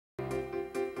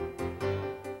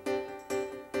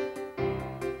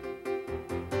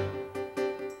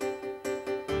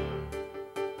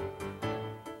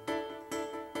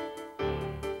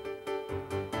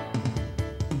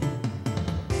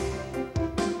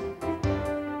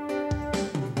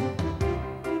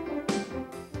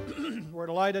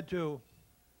delighted to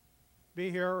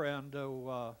be here and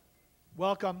to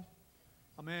welcome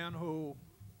a man who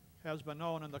has been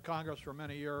known in the Congress for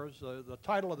many years. The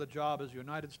title of the job is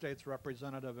United States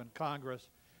Representative in Congress.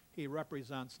 He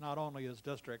represents not only his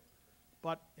district,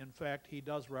 but in fact he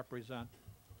does represent,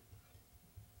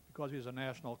 because he's a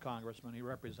national congressman, he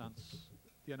represents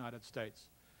the United States.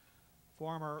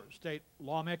 Former state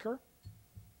lawmaker,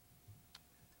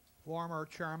 former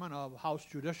chairman of House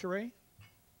Judiciary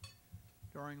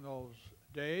during those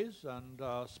days, and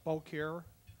spoke here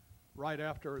right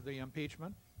after the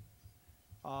impeachment.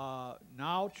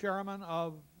 Now chairman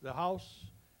of the House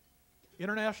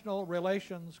International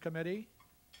Relations Committee.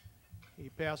 He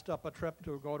passed up a trip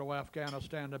to go to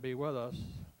Afghanistan to be with us,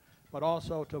 but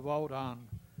also to vote on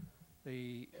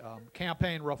the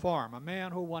campaign reform. A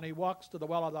man who, when he walks to the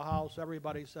well of the House,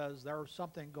 everybody says there's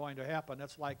something going to happen.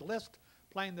 It's like Liszt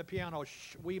playing the piano.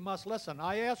 Shh, we must listen.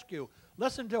 I ask you,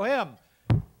 listen to him.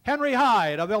 Henry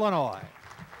Hyde of Illinois.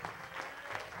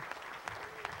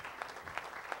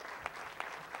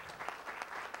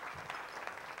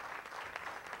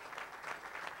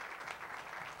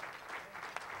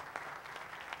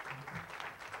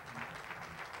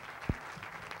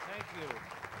 Thank you.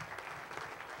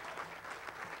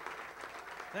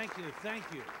 Thank you, thank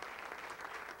you.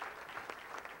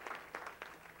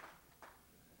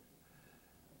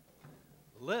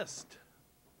 Liszt.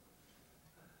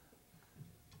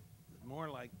 More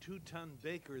like Two-Ton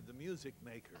Baker, the music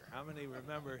maker. How many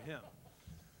remember him?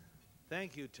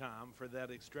 Thank you, Tom, for that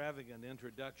extravagant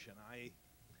introduction. I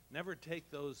never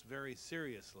take those very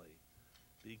seriously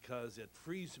because it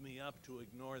frees me up to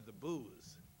ignore the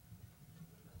booze.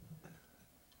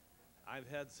 I've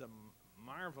had some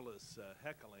marvelous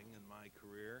heckling in my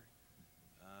career.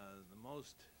 The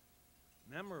most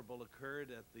memorable occurred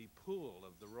at the pool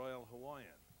of the Royal Hawaiian.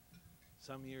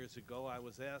 Some years ago, I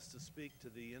was asked to speak to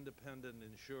the independent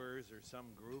insurers or some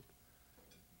group,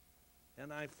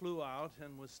 and I flew out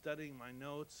and was studying my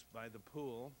notes by the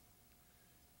pool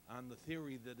on the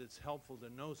theory that it's helpful to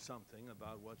know something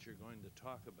about what you're going to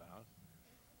talk about.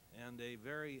 And a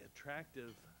very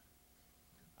attractive,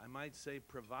 I might say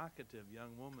provocative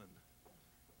young woman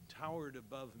towered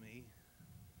above me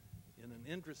in an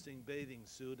interesting bathing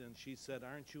suit, and she said,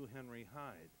 "Aren't you Henry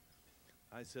Hyde?"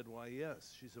 I said, "Why,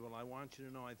 yes." She said, "Well, I want you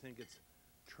to know I think it's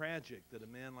tragic that a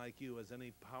man like you has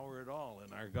any power at all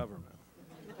in our government."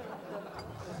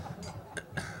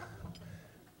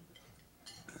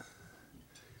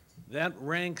 That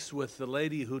ranks with the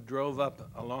lady who drove up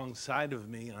alongside of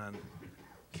me on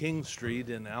King Street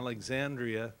in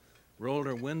Alexandria, rolled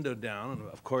her window down, and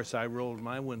of course I rolled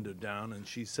my window down, and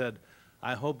she said,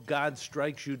 "I hope God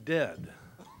strikes you dead."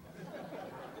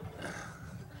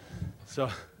 So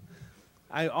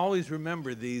I always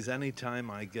remember these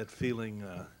anytime I get feeling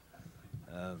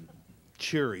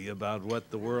cheery about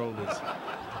what the world is.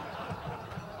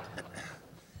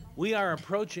 We are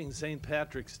approaching St.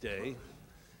 Patrick's Day,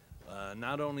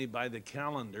 not only by the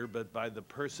calendar, but by the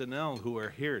personnel who are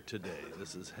here today.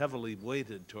 This is heavily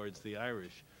weighted towards the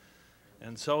Irish.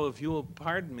 And so if you will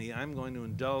pardon me, I'm going to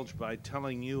indulge by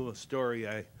telling you a story.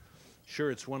 I'm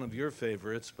sure it's one of your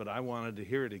favorites, but I wanted to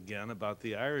hear it again, about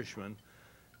the Irishman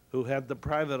who had the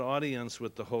private audience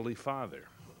with the Holy Father.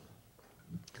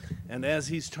 And as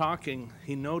he's talking,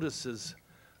 he notices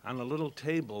on a little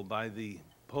table by the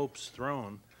Pope's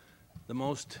throne the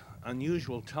most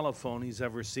unusual telephone he's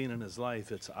ever seen in his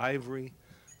life. It's ivory,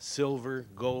 silver,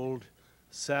 gold,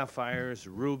 sapphires,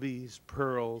 rubies,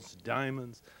 pearls,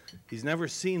 diamonds. He's never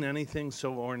seen anything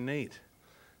so ornate.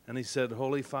 And he said,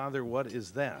 "Holy Father, what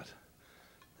is that?"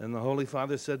 And the Holy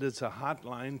Father said, "It's a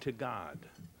hotline to God."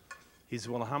 He said,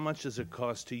 "Well, how much does it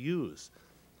cost to use?"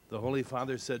 The Holy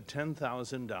Father said,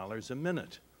 $10,000 a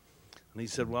minute. And he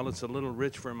said, "Well, it's a little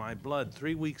rich for my blood."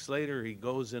 3 weeks later, he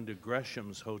goes into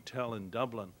Gresham's Hotel in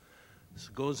Dublin,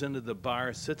 goes into the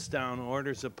bar, sits down,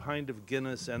 orders a pint of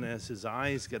Guinness, and as his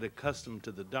eyes get accustomed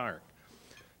to the dark,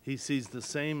 he sees the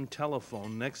same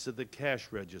telephone next to the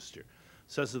cash register.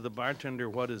 Says to the bartender,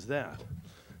 "What is that?"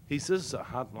 He says, "It's a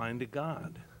hotline to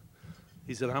God."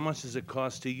 He said, "How much does it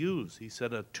cost to use?" He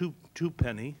said, "A two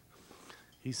penny."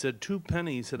 He said, "2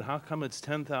 penny." He said, "How come it's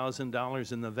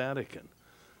 $10,000 in the Vatican?"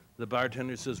 The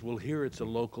bartender says, "Well, here it's a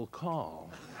local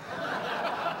call."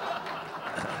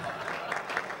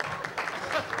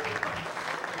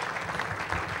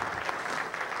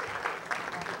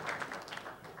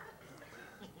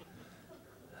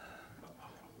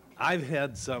 I've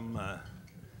had some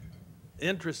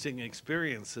interesting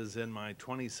experiences in my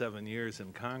 27 years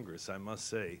in Congress, I must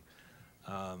say.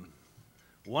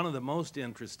 One of the most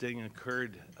interesting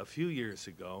occurred a few years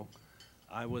ago.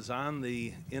 I was on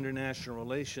the International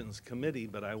Relations Committee,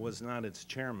 but I was not its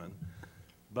chairman.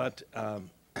 But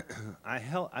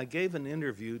I gave an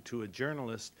interview to a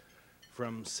journalist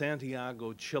from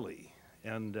Santiago, Chile,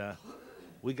 and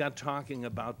we got talking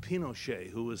about Pinochet,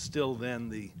 who was still then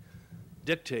the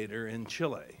dictator in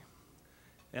Chile.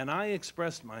 And I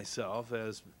expressed myself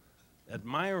as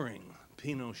admiring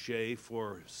Pinochet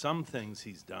for some things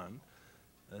he's done,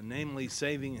 namely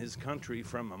saving his country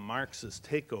from a Marxist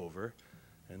takeover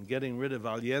and getting rid of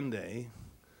Allende.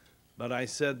 But I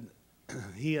said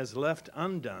he has left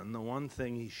undone the one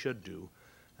thing he should do,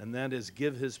 and that is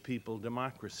give his people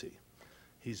democracy.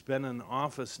 He's been in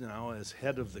office now as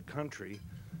head of the country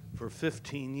for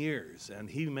 15 years, and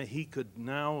he could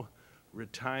now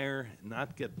retire,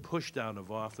 not get pushed out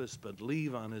of office, but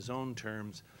leave on his own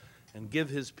terms and give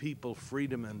his people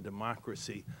freedom and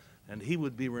democracy. And he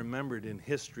would be remembered in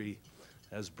history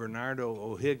as Bernardo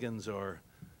O'Higgins or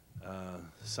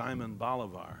Simon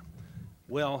Bolivar.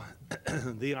 Well,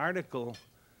 the article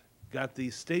got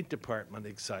the State Department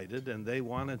excited, and they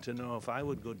wanted to know if I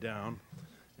would go down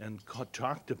and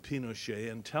talk to Pinochet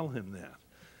and tell him that.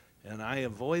 And I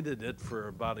avoided it for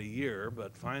about a year,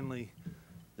 but finally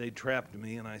they trapped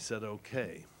me, and I said,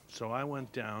 okay. So I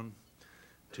went down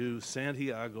to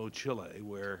Santiago, Chile,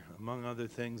 where, among other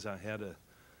things, I had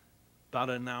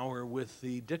about an hour with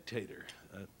the dictator,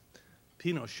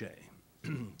 Pinochet.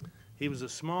 He was a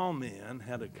small man,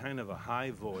 had a kind of a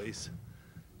high voice.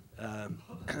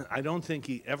 I don't think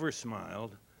he ever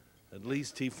smiled. At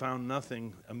least he found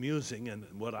nothing amusing in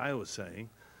what I was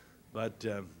saying. But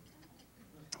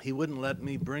he wouldn't let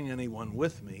me bring anyone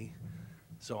with me.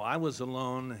 So I was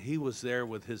alone. He was there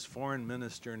with his foreign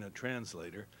minister and a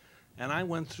translator. And I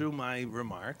went through my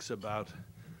remarks about,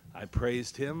 I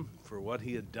praised him for what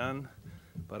he had done,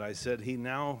 but I said he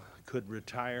now could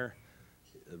retire,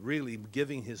 really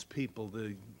giving his people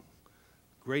the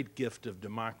great gift of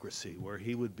democracy, where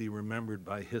he would be remembered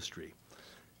by history.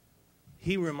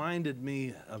 He reminded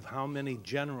me of how many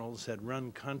generals had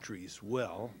run countries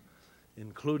well,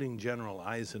 including General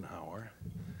Eisenhower.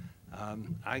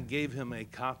 I gave him a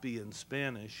copy in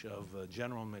Spanish of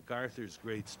General MacArthur's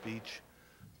great speech,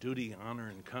 Duty, Honor,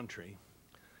 and Country.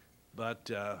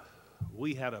 But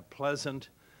we had a pleasant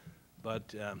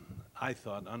but I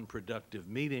thought unproductive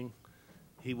meeting.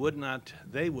 They would not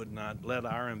let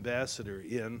our ambassador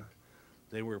in.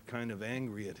 They were kind of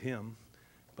angry at him.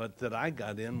 But that I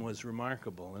got in was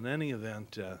remarkable. In any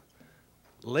event,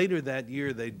 later that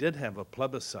year they did have a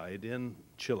plebiscite in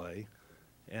Chile,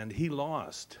 and he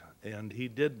lost. And he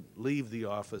did leave the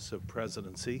office of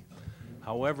presidency.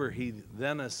 However, he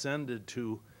then ascended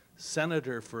to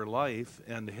senator for life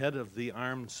and head of the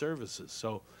armed services.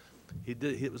 So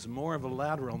it was more of a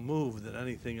lateral move than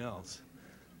anything else.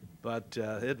 But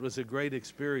it was a great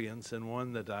experience, and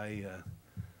one that I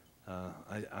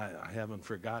haven't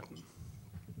forgotten.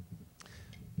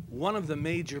 One of the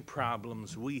major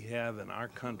problems we have in our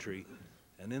country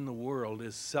and in the world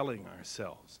is selling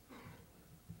ourselves.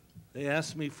 They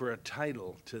asked me for a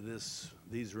title to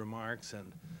these remarks,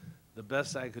 and the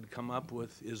best I could come up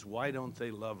with is, why don't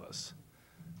they love us?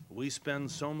 We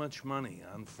spend so much money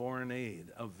on foreign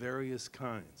aid of various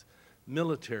kinds,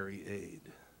 military aid,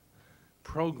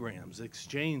 programs,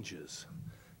 exchanges,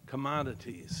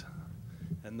 commodities.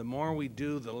 And the more we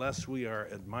do, the less we are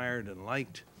admired and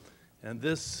liked. And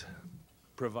this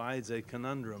provides a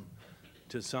conundrum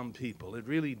to some people. It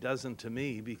really doesn't to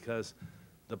me, because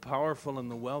the powerful and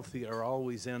the wealthy are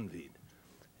always envied.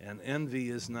 And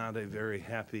envy is not a very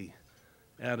happy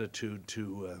attitude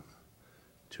to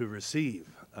receive.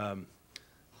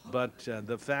 But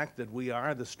the fact that we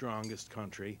are the strongest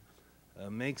country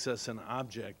makes us an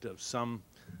object of some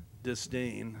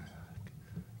disdain.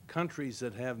 Countries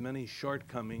that have many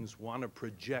shortcomings want to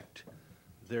project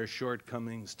their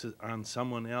shortcomings on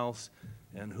someone else,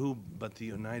 and who but the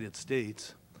United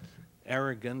States?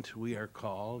 Arrogant, we are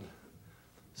called.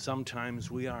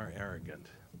 Sometimes we are arrogant,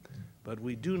 but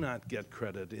we do not get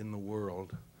credit in the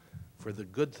world for the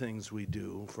good things we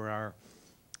do, for our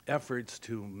efforts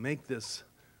to make this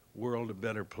world a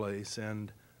better place.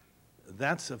 And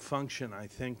that's a function, I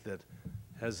think, that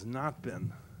has not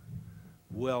been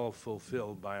well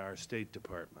fulfilled by our State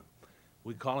Department.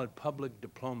 We call it public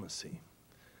diplomacy.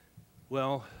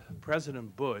 Well,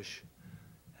 President Bush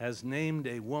has named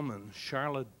a woman,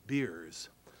 Charlotte Beers,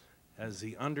 as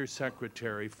the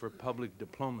Undersecretary for Public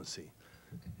Diplomacy.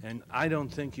 And I don't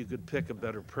think you could pick a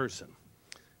better person.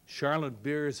 Charlotte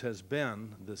Beers has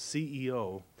been the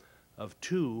CEO of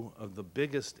two of the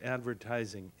biggest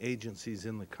advertising agencies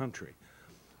in the country,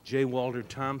 J. Walter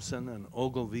Thompson and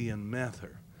Ogilvy and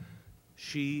Mather.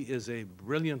 She is a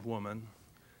brilliant woman,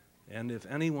 And if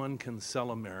anyone can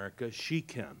sell America, she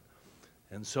can.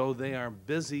 And so they are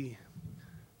busy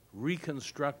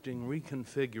reconstructing,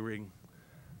 reconfiguring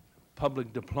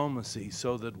public diplomacy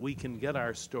so that we can get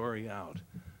our story out.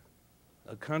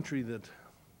 A country that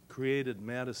created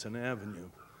Madison Avenue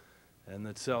and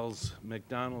that sells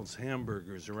McDonald's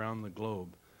hamburgers around the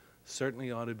globe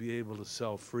certainly ought to be able to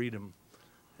sell freedom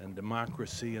and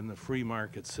democracy in the free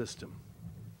market system.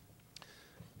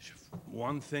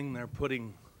 One thing they're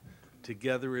putting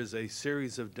together is a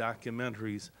series of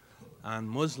documentaries on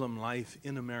Muslim life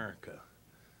in America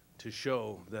to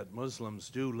show that Muslims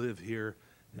do live here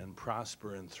and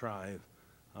prosper and thrive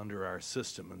under our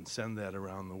system, and send that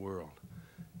around the world.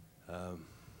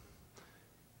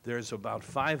 There's about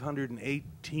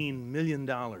 $518 million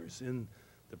in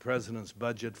the President's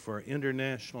budget for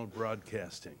international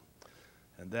broadcasting,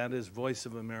 and that is Voice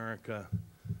of America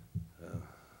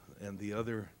and the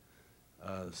other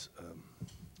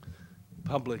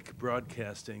public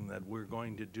broadcasting that we're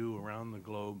going to do around the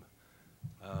globe,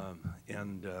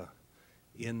 and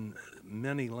in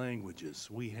many languages.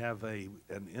 We have an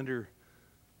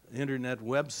internet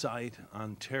website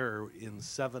on terror in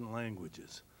 7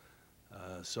 languages.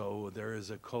 So there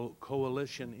is a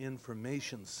coalition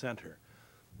information center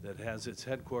that has its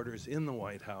headquarters in the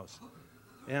White House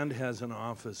and has an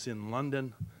office in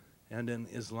London and in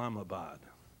Islamabad.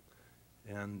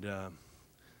 And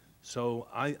so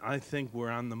I think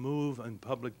we're on the move in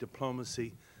public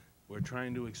diplomacy. We're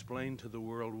trying to explain to the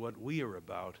world what we are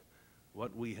about,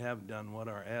 what we have done, what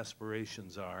our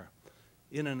aspirations are,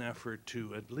 in an effort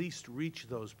to at least reach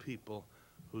those people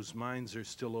whose minds are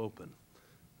still open.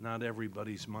 Not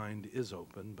everybody's mind is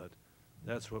open, but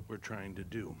that's what we're trying to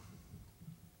do.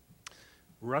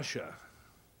 Russia.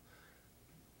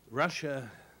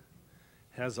 Russia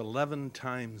has 11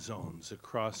 time zones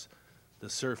across the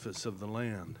surface of the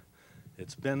land.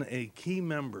 It's been a key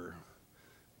member,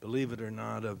 believe it or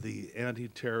not, of the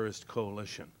anti-terrorist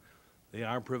coalition. They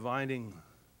are providing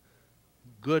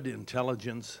good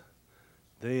intelligence.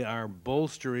 They are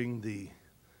bolstering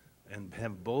and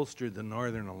have bolstered the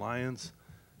Northern Alliance.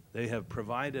 They have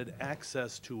provided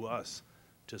access to us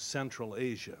to Central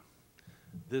Asia.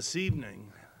 This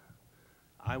evening,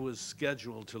 I was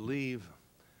scheduled to leave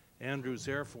Andrews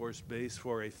Air Force Base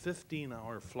for a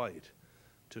 15-hour flight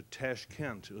to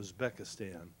Tashkent,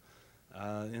 Uzbekistan,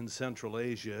 in Central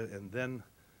Asia, and then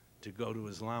to go to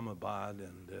Islamabad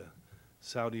and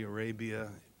Saudi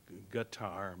Arabia,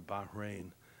 Qatar,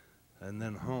 Bahrain, and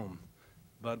then home.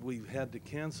 But we've had to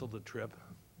cancel the trip.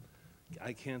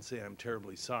 I can't say I'm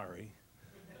terribly sorry.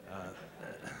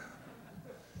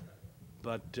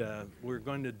 But we're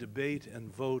going to debate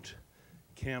and vote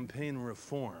campaign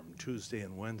reform Tuesday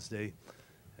and Wednesday,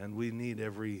 and we need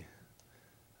every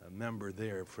member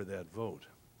there for that vote.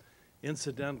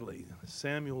 Incidentally,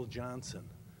 Samuel Johnson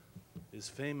is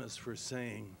famous for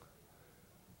saying,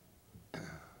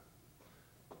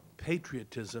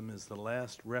 patriotism is the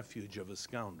last refuge of a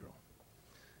scoundrel.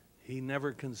 He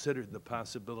never considered the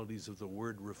possibilities of the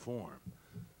word reform.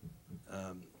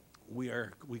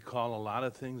 We call a lot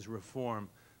of things reform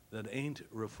that ain't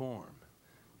reform.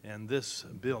 And this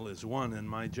bill is one in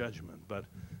my judgment, but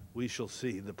we shall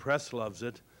see. The press loves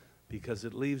it because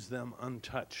it leaves them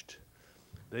untouched.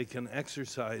 They can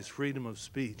exercise freedom of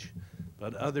speech,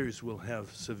 but others will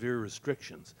have severe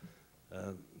restrictions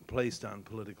placed on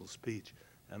political speech,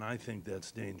 and I think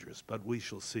that's dangerous, but we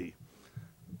shall see.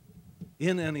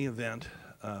 In any event,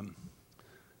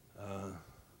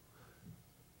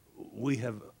 we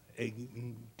have a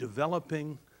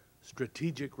developing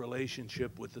strategic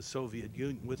relationship with the Soviet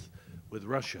Union, with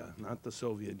Russia, not the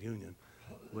Soviet Union,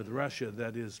 with Russia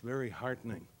that is very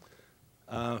heartening.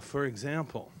 For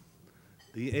example,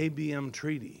 the ABM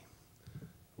Treaty,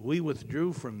 we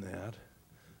withdrew from that.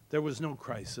 There was no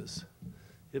crisis.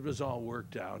 It was all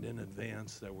worked out in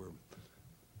advance. There were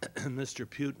Mr.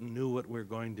 Putin knew what we're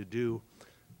going to do.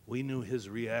 We knew his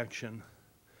reaction,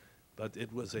 but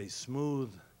it was a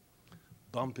smooth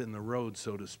bump in the road,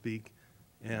 so to speak,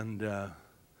 and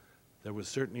there was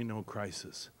certainly no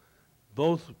crisis.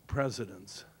 Both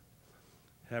presidents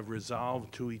have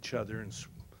resolved to each other and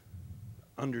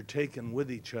undertaken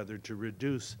with each other to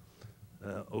reduce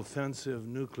offensive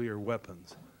nuclear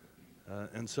weapons.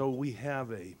 And so we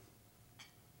have a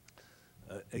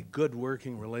good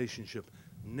working relationship.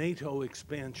 NATO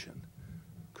expansion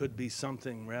could be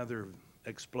something rather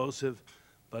explosive,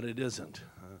 but it isn't.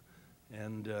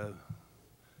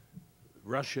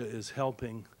 Russia is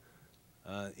helping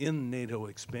in NATO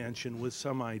expansion with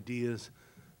some ideas.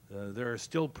 There are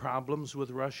still problems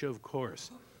with Russia, of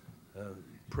course.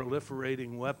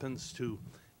 Proliferating weapons to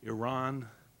Iran,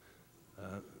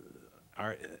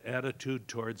 our attitude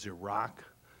towards Iraq,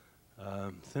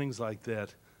 things like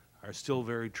that are still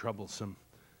very troublesome.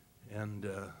 And,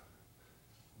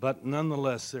 but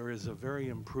nonetheless, there is a very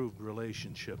improved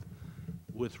relationship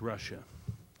with Russia.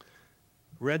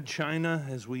 Red China,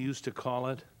 as we used to call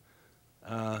it,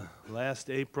 last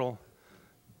April,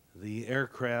 the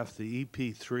aircraft, the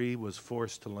EP-3, was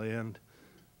forced to land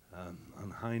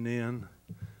on Hainan,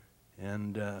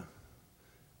 and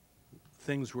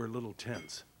things were a little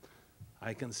tense.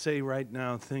 I can say right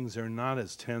now things are not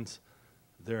as tense.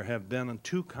 There have been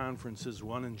 2 conferences,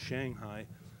 one in Shanghai,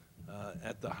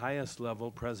 at the highest level,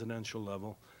 presidential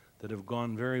level, that have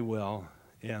gone very well.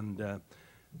 And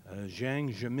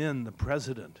Jiang Zemin, the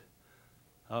president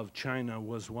of China,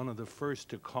 was one of the first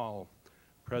to call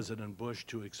President Bush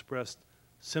to express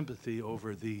sympathy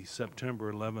over the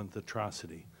September 11th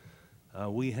atrocity.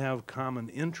 We have common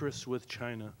interests with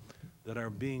China that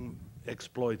are being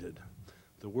exploited.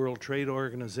 The World Trade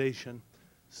Organization,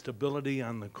 stability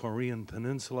on the Korean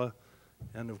Peninsula,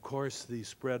 and of course the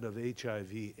spread of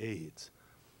HIV/AIDS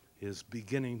is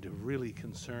beginning to really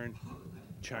concern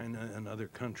China and other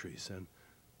countries, and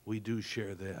we do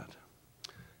share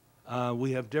that.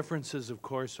 We have differences, of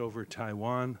course, over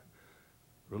Taiwan,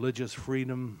 religious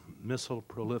freedom, missile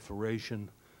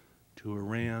proliferation to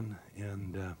Iran,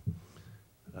 and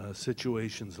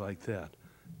situations like that.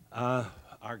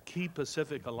 Our key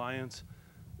Pacific alliance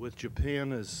with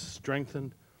Japan is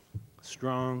strengthened,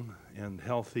 strong, and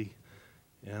healthy,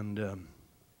 and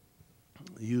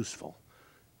useful.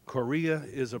 Korea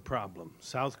is a problem.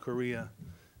 South Korea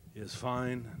is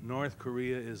fine. North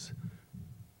Korea is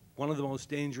one of the most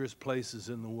dangerous places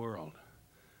in the world.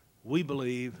 We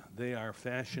believe they are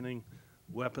fashioning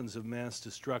weapons of mass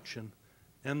destruction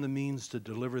and the means to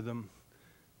deliver them.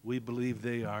 We believe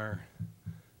they are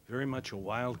very much a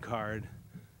wild card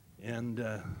and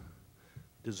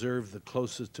deserve the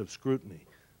closest of scrutiny.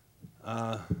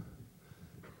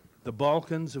 The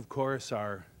Balkans, of course,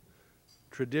 are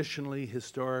traditionally,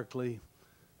 historically,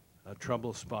 a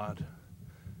trouble spot,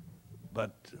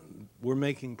 but we're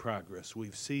making progress.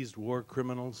 We've seized war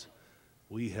criminals.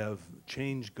 We have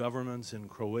changed governments in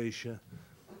Croatia,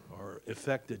 or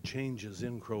effected changes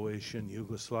in Croatia and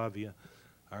Yugoslavia.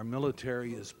 Our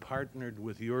military is partnered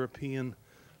with European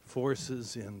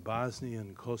forces in Bosnia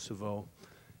and Kosovo,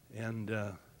 and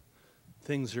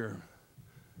things are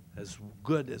as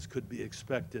good as could be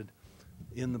expected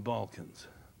in the Balkans.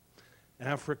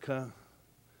 Africa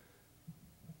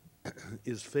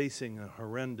is facing a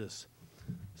horrendous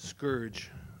scourge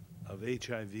of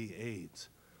HIV/AIDS.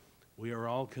 We are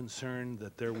all concerned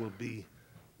that there will be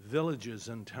villages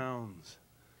and towns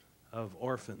of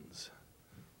orphans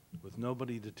with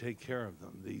nobody to take care of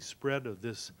them. The spread of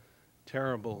this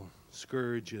terrible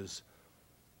scourge is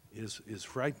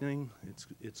frightening.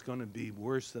 It's going to be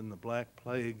worse than the Black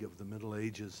Plague of the Middle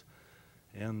Ages,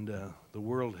 and the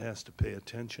world has to pay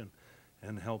attention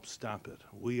and help stop it.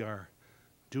 We are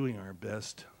doing our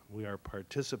best. We are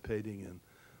participating in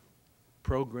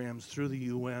programs through the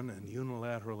UN and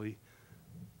unilaterally,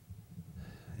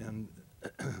 and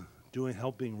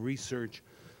helping research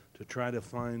to try to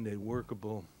find a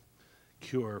workable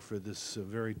cure for this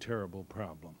very terrible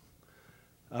problem.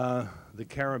 The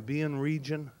Caribbean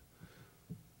region,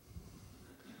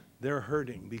 they're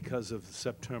hurting because of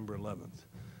September 11th.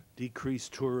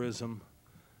 Decreased tourism,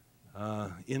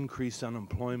 increased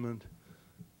unemployment,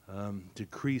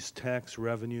 decreased tax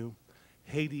revenue.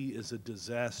 Haiti is a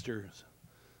disaster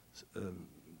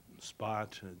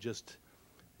spot.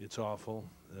 It's awful.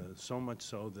 So much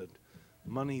so that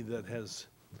money that has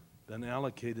been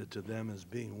allocated to them is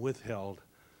being withheld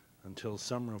until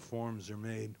some reforms are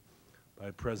made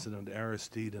by President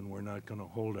Aristide, and we're not going to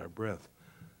hold our breath.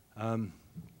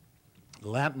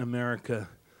 Latin America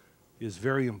is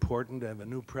very important. I have a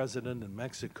new president in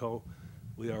Mexico.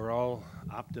 We are all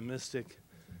optimistic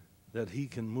that he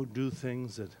can do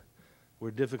things that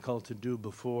were difficult to do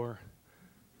before.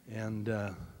 And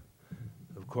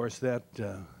of course, that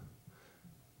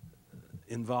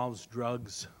involves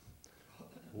drugs.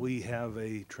 We have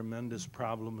a tremendous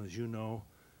problem, as you know,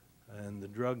 and the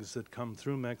drugs that come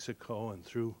through Mexico and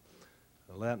through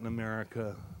Latin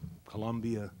America,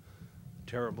 Colombia,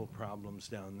 terrible problems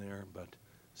down there, but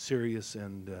serious,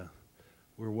 and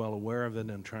we're well aware of it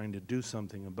and trying to do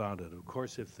something about it. Of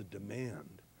course, if the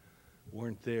demand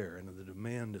weren't there, and the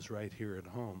demand is right here at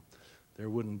home, there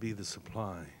wouldn't be the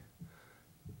supply.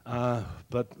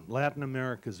 But Latin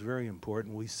America is very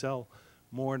important. We sell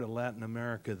more to Latin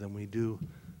America than we do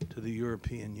to the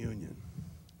European Union.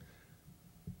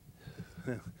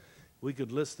 We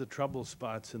could list the trouble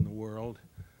spots in the world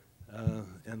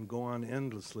and go on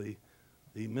endlessly.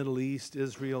 the Middle East,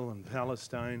 Israel, and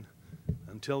Palestine,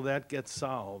 until that gets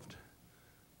solved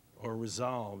or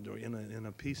resolved or in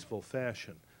a peaceful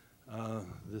fashion,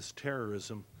 this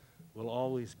terrorism will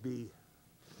always be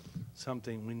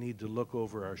something we need to look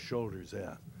over our shoulders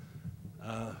at.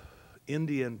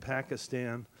 India and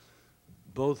Pakistan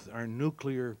both are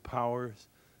nuclear powers,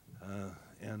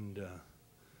 and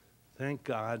thank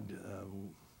God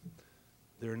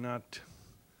they're not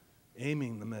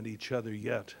aiming them at each other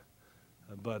yet,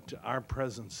 but our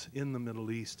presence in the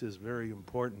Middle East is very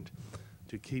important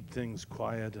to keep things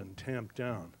quiet and tamped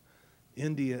down.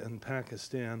 India and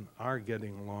Pakistan are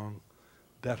getting along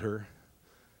better.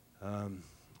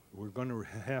 We're going to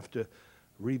have to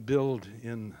rebuild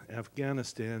in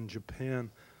Afghanistan. Japan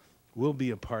will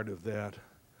be a part of that.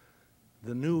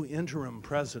 The new interim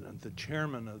president, the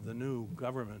chairman of the new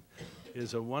government,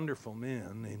 is a wonderful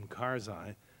man named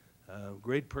Karzai,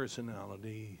 great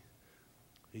personality.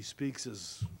 He speaks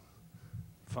as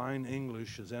fine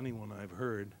English as anyone I've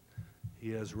heard. He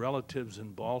has relatives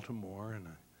in Baltimore and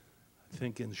I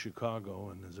think in Chicago,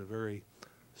 and is a very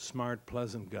smart,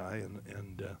 pleasant guy,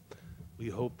 and we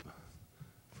hope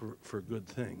for good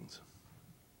things.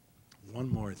 One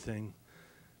more thing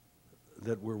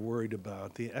that we're worried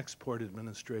about, the Export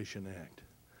Administration Act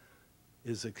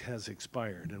has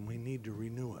expired, and we need to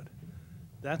renew it.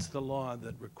 That's the law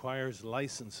that requires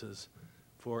licenses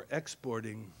for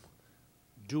exporting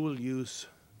dual-use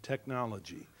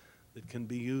technology that can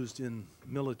be used in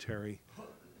military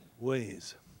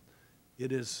ways.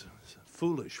 It is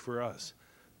foolish for us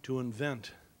to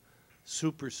invent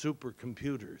super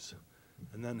computers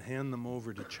and then hand them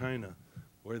over to China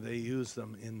where they use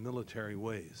them in military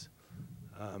ways.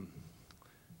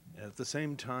 At the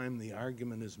same time, the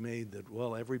argument is made that,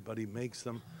 well, everybody makes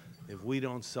them. If we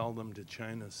don't sell them to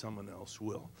China, someone else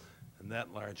will. And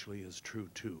that largely is true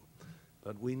too.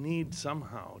 But we need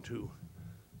somehow to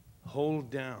hold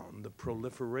down the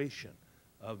proliferation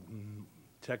of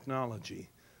technology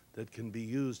that can be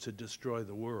used to destroy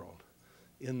the world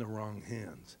in the wrong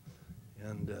hands.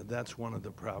 And that's one of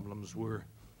the problems we're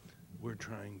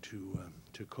trying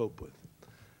to cope with.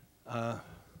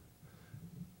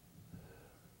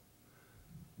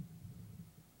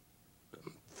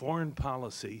 Foreign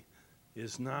policy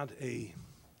is not a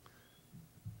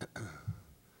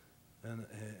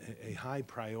high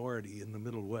priority in the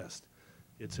Middle West.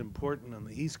 It's important on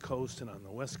the East Coast and on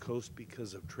the West Coast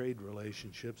because of trade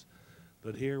relationships,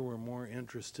 but here we're more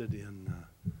interested in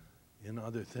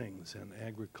other things and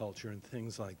agriculture and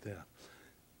things like that.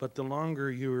 But the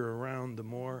longer you're around, the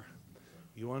more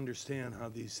you understand how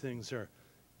these things are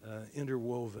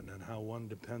interwoven and how one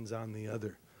depends on the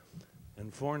other.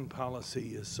 And foreign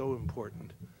policy is so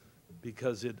important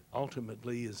because it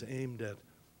ultimately is aimed at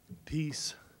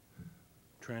peace,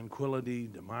 tranquility,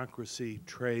 democracy,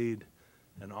 trade,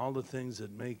 and all the things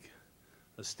that make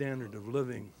a standard of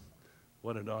living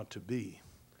what it ought to be.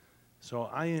 So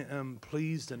I am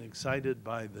pleased and excited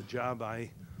by the job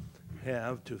I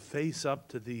have to face up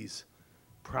to these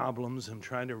problems and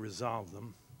try to resolve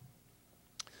them.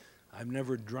 I've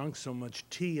never drunk so much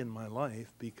tea in my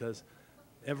life because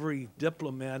every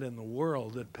diplomat in the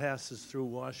world that passes through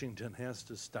Washington has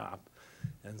to stop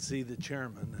and see the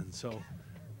chairman. And so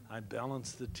I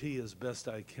balance the tea as best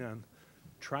I can,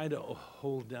 try to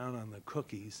hold down on the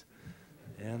cookies,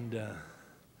 and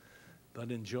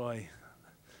but enjoy.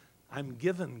 I'm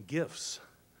given gifts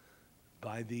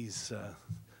by these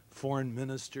foreign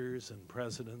ministers and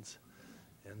presidents,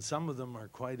 and some of them are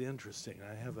quite interesting.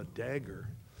 I have a dagger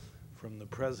from the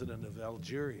president of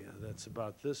Algeria that's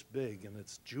about this big, and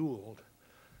it's jeweled,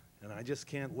 and I just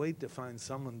can't wait to find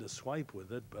someone to swipe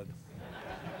with it, but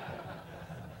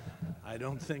I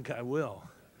don't think I will.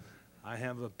 I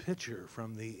have a picture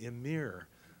from the emir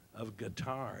of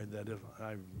Qatar that if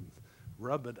I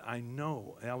rub it, I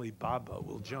know Ali Baba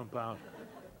will jump out.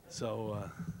 So,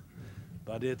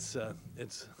 but it's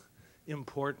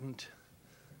important.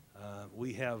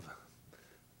 We have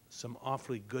some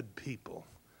awfully good people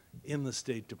in the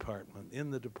State Department,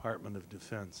 in the Department of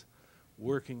Defense,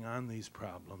 working on these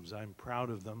problems. I'm proud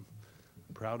of them,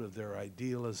 proud of their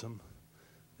idealism,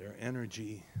 their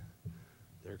energy,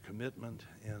 their commitment,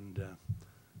 and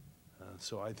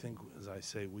so I think, as I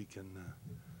say, we can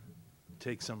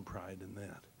take some pride in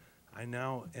that. I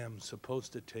now am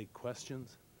supposed to take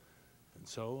questions, and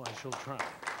so I shall try.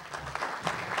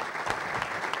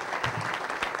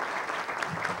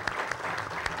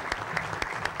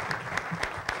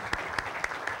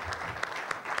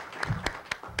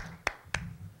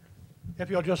 If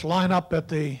you'll just line up at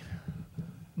the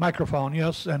microphone,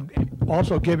 yes, and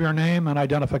also give your name and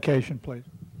identification, please.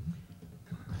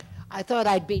 I thought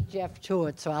I'd beat Jeff to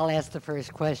it, so I'll ask the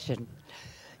first question.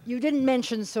 You didn't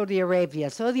mention Saudi Arabia.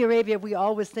 Saudi Arabia we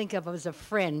always think of as a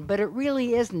friend, but it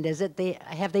really isn't, is it?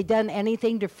 Have they done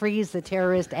anything to freeze the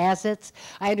terrorist assets?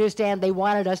 I understand they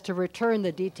wanted us to return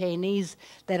the detainees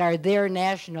that are their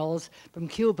nationals from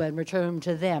Cuba and return them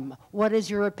to them. What is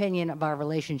your opinion of our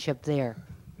relationship there?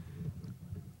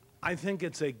 I think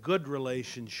it's a good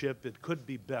relationship. It could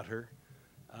be better.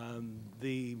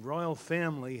 The royal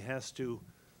family has to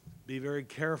be very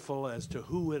careful as to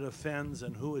who it offends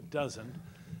and who it doesn't.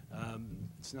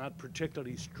 It's not a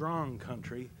particularly strong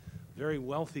country, very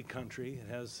wealthy country.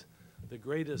 It has the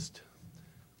greatest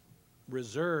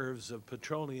reserves of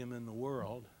petroleum in the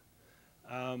world.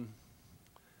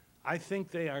 I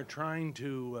think they are trying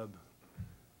to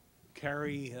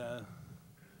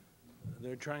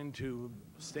they're trying to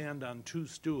stand on two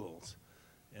stools,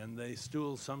 and the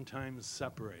stools sometimes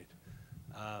separate.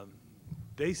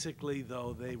 Basically,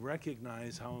 though, they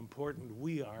recognize how important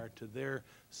we are to their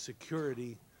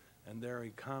security and their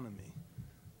economy.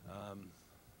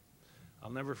 I'll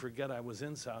never forget, I was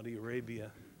in Saudi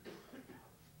Arabia,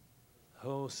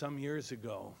 some years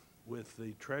ago with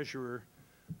the treasurer,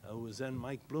 who was then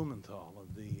Mike Blumenthal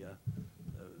of the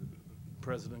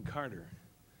President Carter.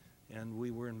 And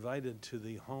we were invited to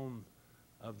the home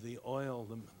of the oil,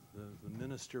 the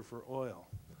minister for oil.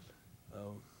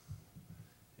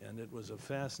 And it was a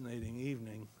fascinating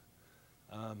evening.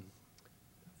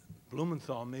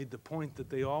 Blumenthal made the point that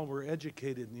they all were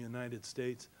educated in the United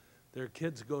States. Their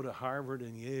kids go to Harvard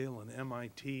and Yale and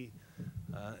MIT,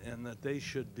 and that they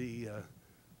should be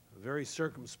very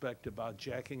circumspect about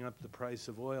jacking up the price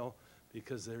of oil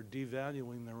because they're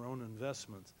devaluing their own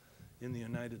investments in the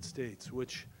United States,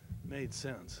 which made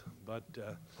sense. But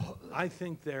I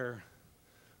think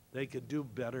they could do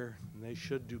better, and they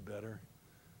should do better.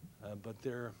 But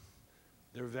they're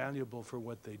valuable for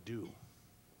what they do.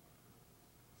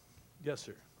 Yes,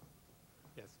 sir.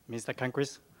 Yes, Mr.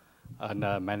 Congress, and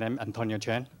my name is Antonio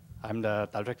Chen. I'm the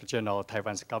Director General of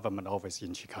Taiwan's government office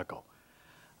in Chicago.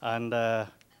 And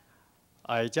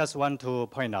I just want to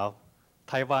point out,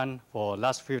 Taiwan for the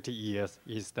last 50 years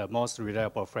is the most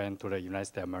reliable friend to the United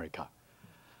States of America.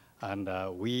 And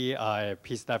we are a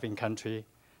peace-loving country,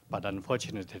 but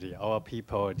unfortunately, our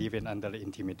people are living under the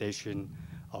intimidation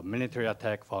of military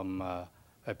attack from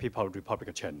People's Republic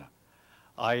of China.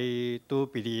 I do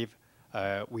believe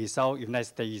without United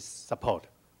States support,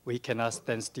 we cannot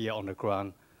stand still on the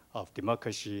ground of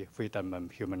democracy, freedom,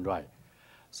 and human rights.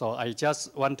 So I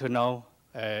just want to know,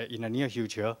 in the near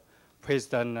future,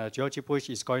 President George Bush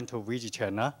is going to visit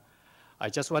China. I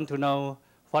just want to know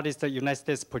what is the United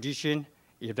States position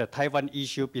if the Taiwan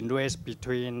issue been raised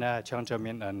between Chiang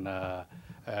Cheng-min and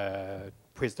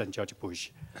President George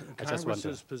Bush.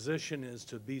 Congress's position is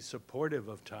to be supportive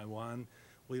of Taiwan.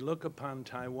 We look upon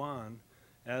Taiwan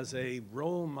as a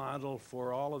role model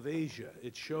for all of Asia.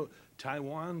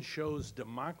 Taiwan shows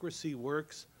democracy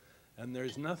works, and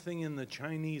there's nothing in the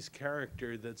Chinese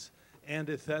character that's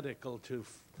antithetical to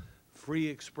free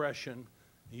expression.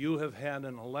 You have had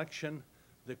an election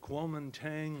that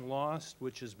Kuomintang lost,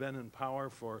 which has been in power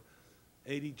for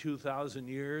 82,000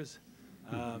 years.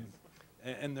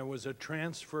 And there was a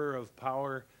transfer of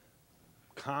power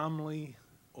calmly,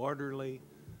 orderly.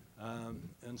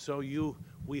 And so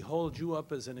we hold you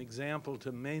up as an example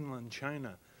to mainland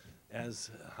China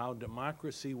as how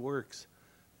democracy works.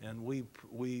 And we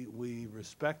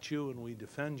respect you and we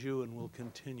defend you and will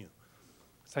continue.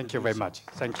 Thank you very much.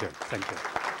 Thank you. Thank you.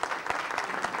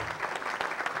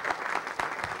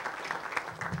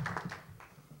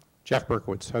 Jeff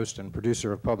Berkowitz, host and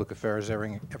producer of Public Affairs,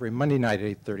 every Monday night at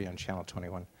 8:30 on Channel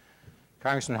 21.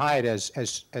 Congressman Hyde,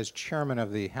 as chairman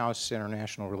of the House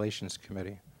International Relations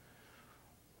Committee,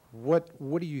 what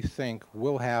do you think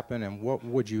will happen, and what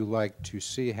would you like to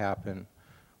see happen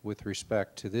with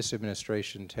respect to this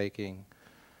administration taking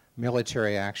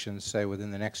military actions, say,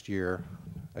 within the next year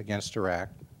against Iraq,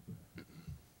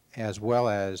 as well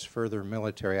as further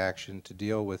military action to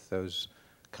deal with those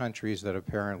countries that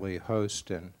apparently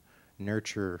host and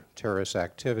nurture terrorist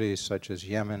activities such as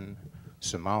Yemen,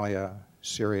 Somalia,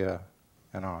 Syria,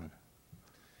 and on?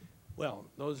 Well,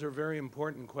 those are very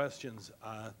important questions.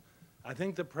 I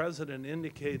think the President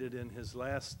indicated in his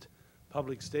last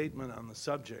public statement on the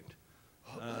subject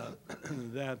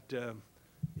that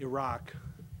Iraq,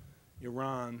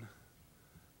 Iran,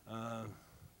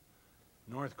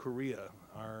 North Korea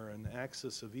are an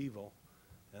axis of evil,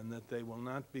 and that they will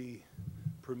not be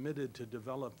permitted to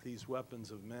develop these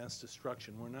weapons of mass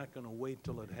destruction. We're not going to wait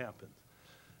till it happens.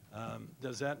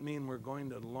 Does that mean we're going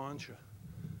to launch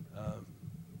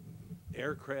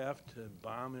aircraft to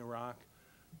bomb Iraq?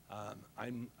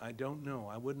 I don't know.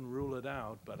 I wouldn't rule it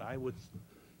out, but I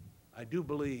do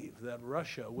believe that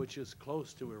Russia, which is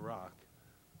close to Iraq,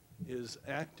 is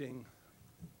acting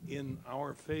in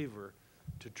our favor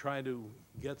to try to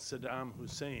get Saddam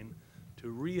Hussein to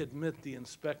readmit the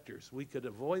inspectors. We could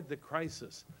avoid the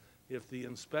crisis if the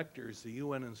inspectors, the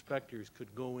UN inspectors,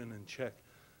 could go in and check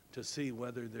to see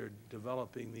whether they're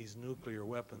developing these nuclear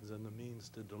weapons and the means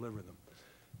to deliver them.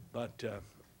 But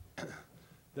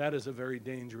that is a very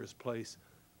dangerous place,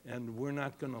 and we're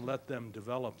not going to let them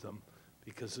develop them,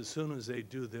 because as soon as they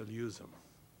do, they'll use them.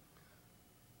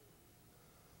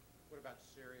 What about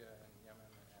Syria and Yemen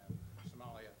and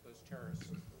Somalia, those terrorists,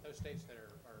 those states that are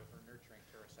nurturing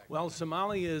terrorist activity? Well,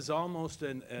 Somalia is almost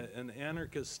an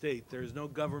anarchist state. There's no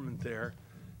government there,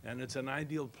 and it's an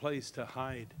ideal place to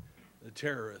hide the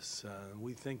terrorists.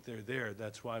 We think they're there.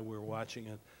 That's why we're watching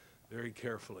it very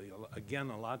carefully. Again,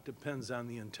 a lot depends on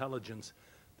the intelligence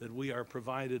that we are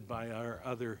provided by our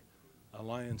other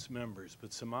alliance members. But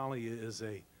Somalia is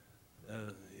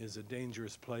a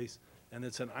dangerous place, and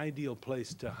it's an ideal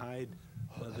place to hide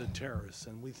the terrorists,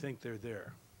 and we think they're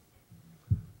there.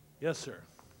 Yes, sir.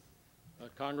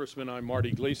 Congressman, I'm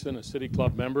Marty Gleason, a City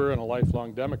Club member and a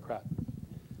lifelong Democrat.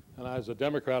 And as a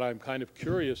Democrat, I'm kind of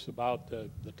curious about the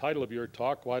title of your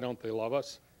talk, Why Don't They Love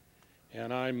Us?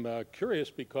 And I'm curious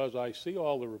because I see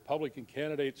all the Republican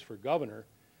candidates for governor,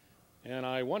 and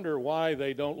I wonder why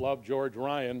they don't love George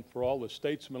Ryan for all the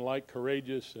statesmanlike,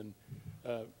 courageous, and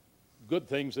good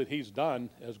things that he's done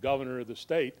as governor of the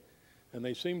state, and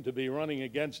they seem to be running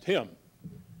against him.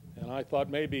 And I thought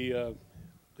maybe the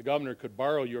governor could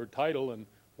borrow your title, and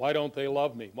why don't they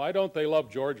love me? Why don't they love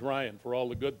George Ryan for all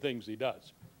the good things he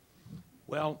does?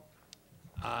 Well,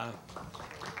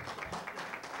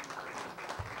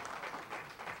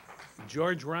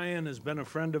 George Ryan has been a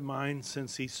friend of mine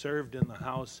since he served in the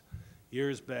House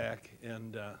years back,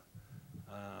 and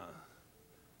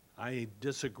I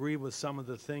disagree with some of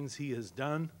the things he has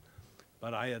done,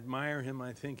 but I admire him.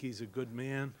 I think he's a good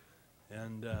man,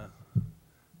 and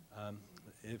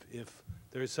if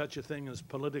there's such a thing as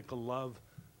political love,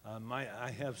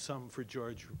 I have some for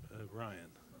George Ryan.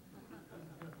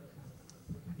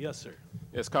 Yes, sir.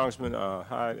 Yes, Congressman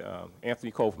Hyde,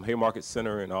 Anthony Cole from Haymarket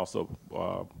Center, and also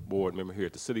board member here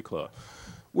at the City Club.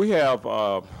 We have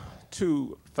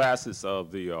two facets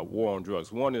of the war on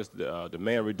drugs. One is the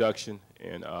demand reduction,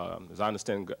 and as I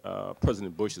understand,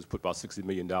 President Bush has put about $60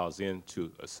 million in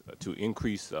to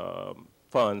increase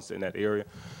funds in that area.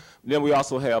 Then we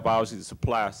also have, obviously, the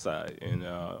supply side. And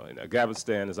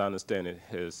Afghanistan, as I understand it,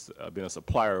 has been a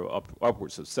supplier of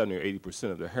upwards of 70 or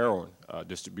 80% of the heroin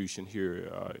distribution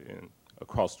here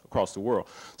across the world.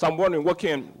 So I'm wondering, what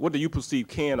do you perceive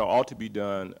can or ought to be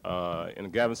done in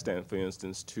Afghanistan, for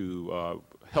instance, to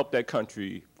help that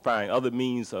country find other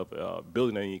means of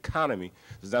building an economy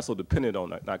that's not so dependent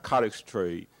on narcotics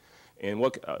trade? And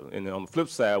and on the flip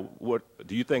side, what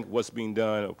do you think what's being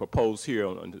done or proposed here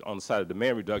on the side of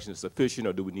demand reduction is sufficient,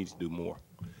 or do we need to do more?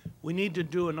 We need to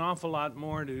do an awful lot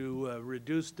more to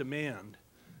reduce demand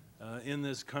in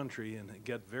this country and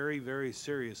get very, very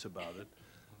serious about it.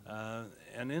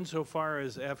 And insofar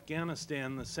as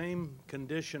Afghanistan, the same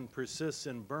condition persists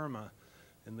in Burma,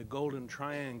 in the Golden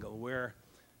Triangle, where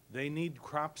they need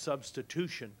crop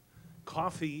substitution.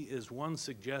 Coffee is one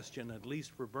suggestion, at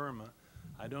least for Burma.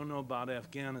 I don't know about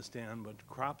Afghanistan, but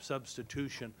crop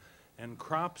substitution and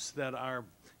crops that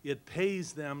it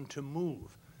pays them to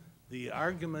move. The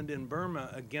argument in Burma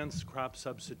against crop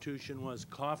substitution was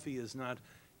coffee is not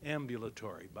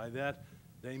ambulatory. By that,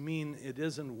 they mean it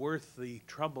isn't worth the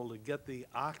trouble to get the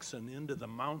oxen into the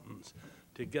mountains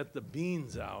to get the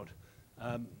beans out.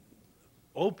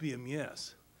 Opium,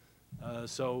 yes.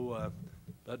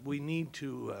 But we need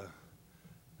to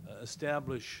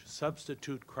establish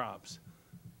substitute crops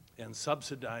and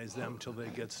subsidize them till they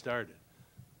get started,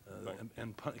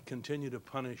 and continue to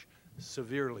punish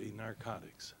severely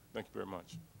narcotics. Thank you very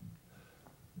much.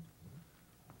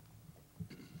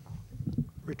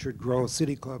 Richard Groh,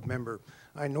 City Club member.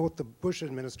 I note the Bush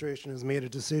administration has made a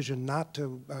decision not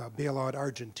to bail out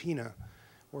Argentina,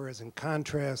 whereas in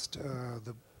contrast,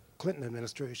 the Clinton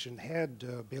administration had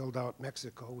bailed out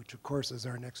Mexico, which of course is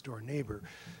our next door neighbor.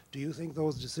 Do you think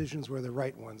those decisions were the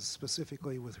right ones,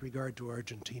 specifically with regard to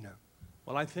Argentina?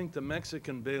 Well, I think the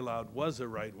Mexican bailout was the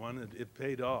right one. It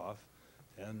paid off,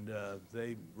 and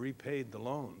they repaid the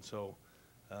loan. So,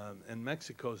 and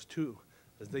Mexico's too.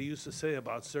 As they used to say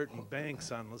about certain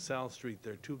banks on LaSalle Street,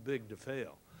 they're too big to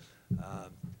fail.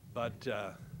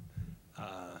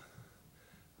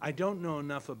 I don't know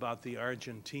enough about the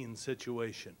Argentine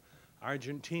situation.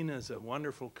 Argentina is a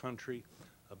wonderful country,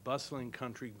 a bustling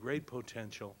country, great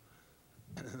potential.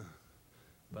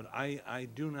 but I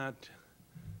do not,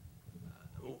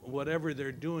 whatever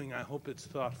they're doing, I hope it's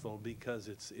thoughtful, because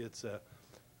it's a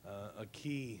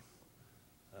key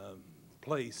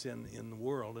place in the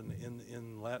world and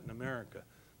in Latin America.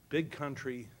 Big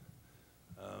country,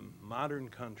 modern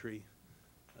country.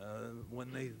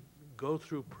 When they go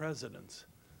through presidents,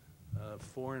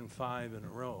 4 and 5 in a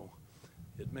row,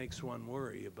 it makes one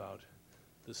worry about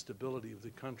the stability of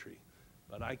the country.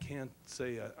 But I can't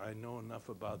say I know enough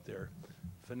about their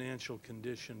financial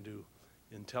condition to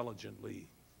intelligently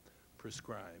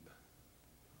prescribe.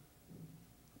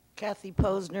 Kathy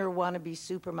Posner, wannabe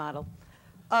supermodel.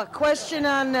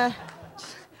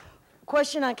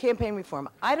 Question on campaign reform.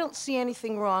 I don't see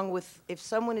anything wrong with, if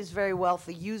someone is very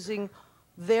wealthy, using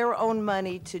their own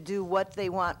money to do what they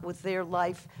want with their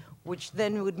life, which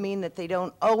then would mean that they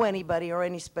don't owe anybody or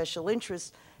any special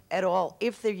interest at all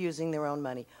if they're using their own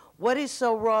money. What is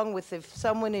so wrong with, if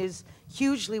someone is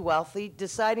hugely wealthy,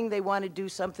 deciding they want to do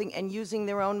something and using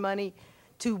their own money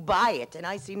to buy it? And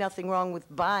I see nothing wrong with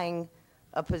buying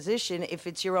a position if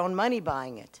it's your own money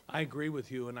buying it. I agree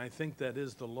with you, and I think that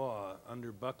is the law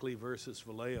under Buckley versus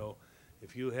Vallejo.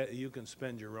 If you can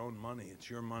spend your own money, it's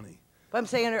your money. But I'm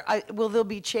saying, will there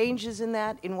be changes in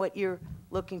that, in what you're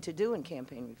looking to do in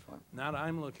campaign reform? Not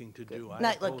I'm looking to do.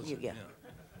 Not looking, yeah.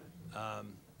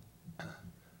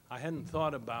 I hadn't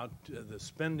thought about the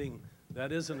spending.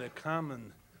 That isn't a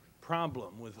common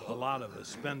problem with a lot of us,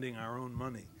 spending our own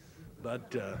money.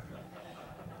 But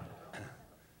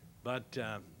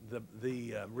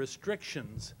the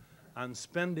restrictions on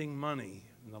spending money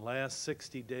in the last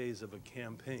 60 days of a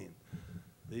campaign,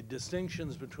 the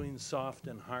distinctions between soft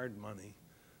and hard money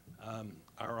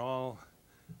are all,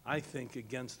 I think,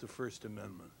 against the First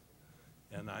Amendment.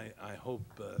 And I hope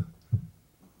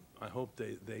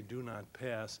they do not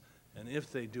pass. And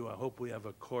if they do, I hope we have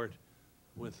a court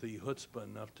with the chutzpah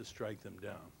enough to strike them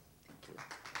down.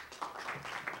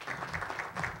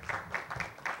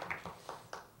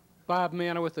 Bob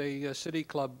Manawith, a City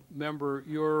Club member.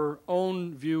 Your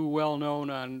own view, well known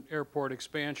on airport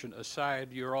expansion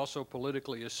aside, you're also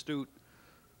politically astute.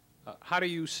 How do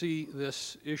you see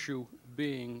this issue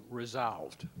being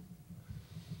resolved?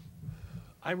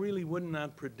 I really would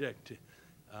not predict.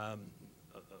 A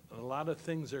lot of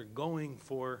things are going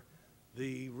for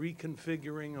the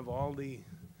reconfiguring of all the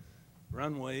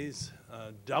runways,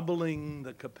 doubling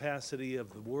the capacity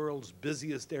of the world's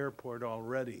busiest airport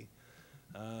already,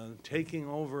 taking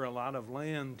over a lot of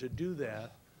land to do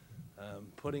that,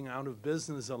 putting out of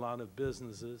business a lot of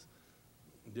businesses,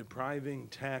 depriving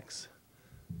tax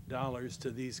dollars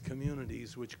to these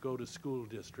communities which go to school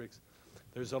districts.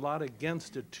 There's a lot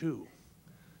against it too.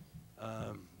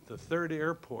 The third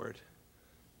airport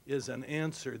is an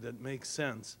answer that makes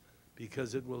sense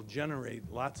because it will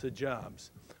generate lots of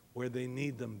jobs where they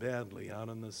need them badly out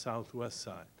on the southwest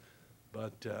side.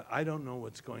 But I don't know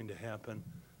what's going to happen.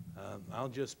 I'll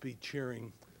just be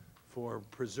cheering for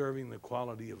preserving the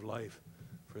quality of life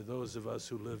for those of us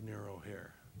who live near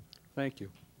O'Hare. Thank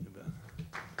you. You bet.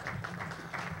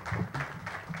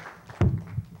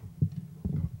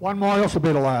 One more, this will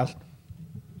be the last.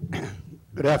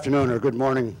 Good afternoon, or good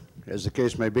morning, as the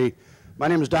case may be. My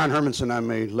name is Don Hermanson.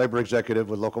 I'm a labor executive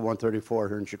with Local 134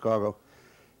 here in Chicago.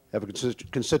 I have a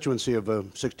constituency of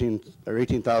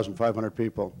 18,500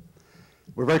 people.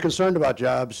 We're very concerned about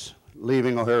jobs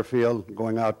leaving O'Hare Field,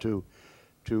 going out to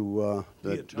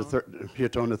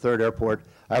Piatone, the third airport.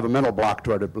 I have a mental block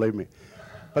toward it, believe me.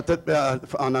 But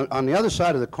on the other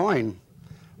side of the coin,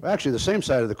 well, actually the same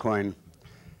side of the coin,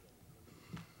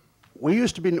 we,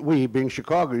 being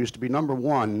Chicago, used to be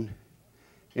 #1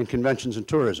 in conventions and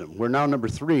tourism. We're now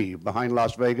 #3 behind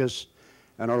Las Vegas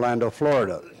and Orlando,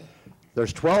 Florida.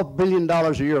 There's $12 billion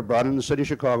a year brought in the city of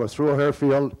Chicago through O'Hare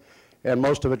Field, and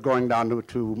most of it going down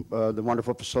to the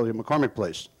wonderful facility at McCormick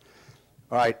Place.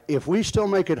 All right, if we still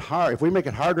make it hard, if we make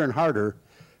it harder and harder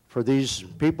for these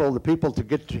people, the people to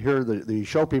get to here, the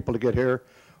show people to get here,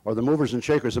 or the movers and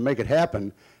shakers to make it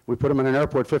happen, we put them in an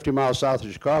airport 50 miles south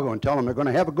of Chicago and tell them they're going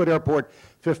to have a good airport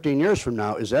 15 years from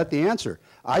now. Is that the answer?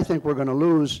 I think we're going to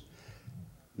lose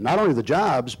not only the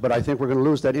jobs, but I think we're going to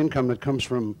lose that income that comes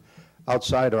from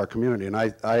outside our community. And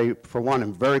I, for one,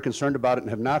 am very concerned about it and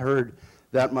have not heard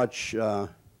that much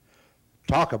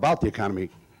talk about the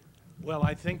economy. Well,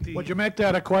 I think Would you make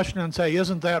that a question and say,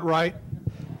 isn't that right?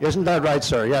 Isn't that right,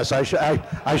 sir? Yes, I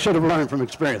should have learned from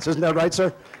experience. Isn't that right,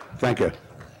 sir? Thank you.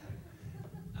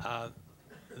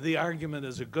 The argument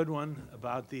is a good one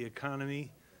about the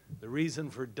economy. The reason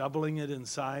for doubling it in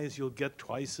size, you'll get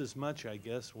twice as much, I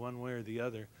guess, one way or the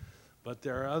other. But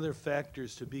there are other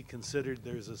factors to be considered.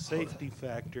 There's a safety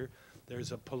factor,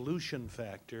 there's a pollution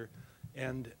factor,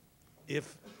 And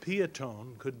if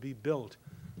Peatone could be built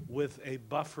with a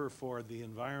buffer for the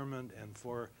environment and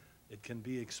for it can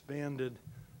be expanded,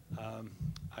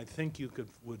 I think you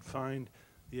would find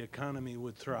the economy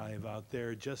would thrive out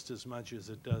there just as much as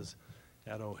it does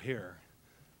at O'Hare.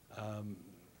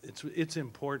 It's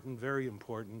important, very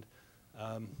important.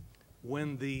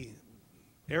 When the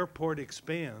airport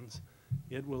expands,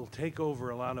 it will take over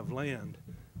a lot of land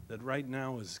that right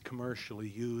now is commercially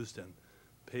used and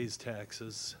pays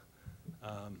taxes.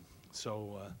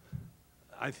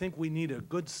 I think we need a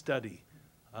good study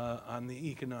on the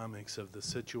economics of the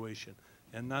situation,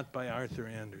 and not by Arthur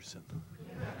Anderson.